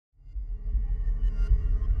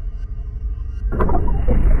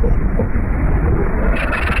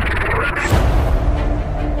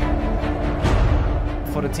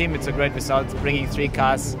For the team, it's a great result. Bringing 3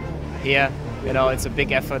 cars here, you know, it's a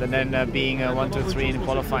big effort, and then being 1, 2, 3 in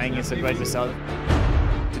qualifying is a great result.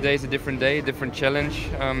 Today is a different day, a different challenge.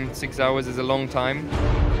 6 hours is a long time.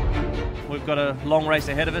 We've got a long race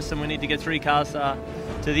ahead of us, and we need to get 3 cars to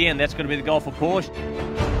the end. That's going to be the goal for Porsche.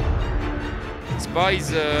 Spa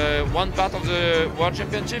is one part of the World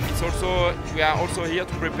Championship. We are also here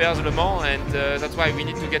to prepare the Le Mans, and that's why we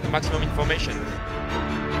need to get maximum information.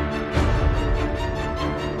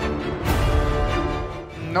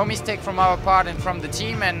 No mistake from our part and from the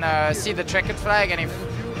team, and see the checkered flag, and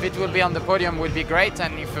if it will be on the podium would be great,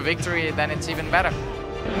 and if a victory, then it's even better.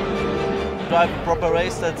 Drive a proper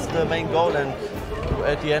race, that's the main goal, and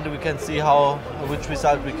at the end we can see which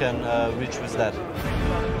result we can reach with that.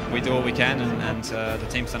 We do all we can, and the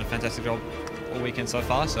team's done a fantastic job all weekend so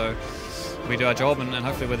far, so we do our job, and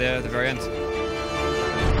hopefully we're there at the very end.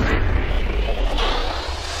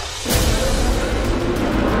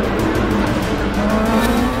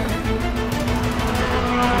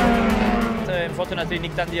 Unfortunately,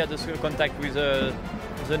 Nick Tandy had a contact with the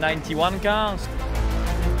 91 car.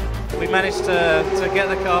 We managed to get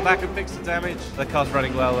the car back and fix the damage. The car's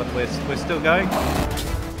running well, and we're still going.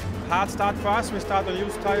 Hard start for us. We start on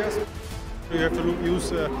used tires. We have to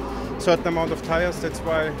use a certain amount of tires. That's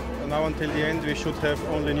why now until the end we should have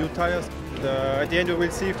only new tires. At the end we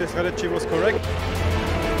will see if the strategy was correct.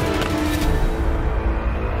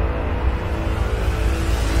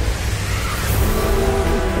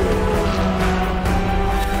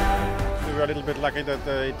 We were a little bit lucky that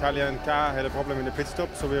the Italian car had a problem in the pit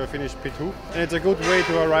stop, so we finished P2. And it's a good way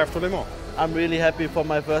to arrive to Le Mans. I'm really happy for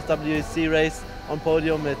my first WEC race on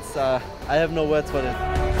podium. I have no words for it.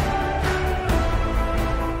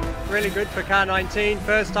 Really good for car 19,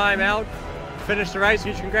 first time out, finished the race.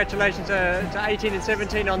 Huge congratulations to 18 and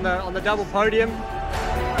 17 on the double podium.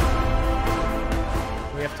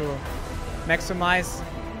 We have to maximize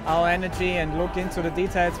our energy and look into the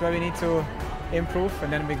details where we need to improve,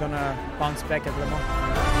 and then we're gonna bounce back at Le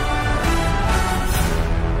Mans.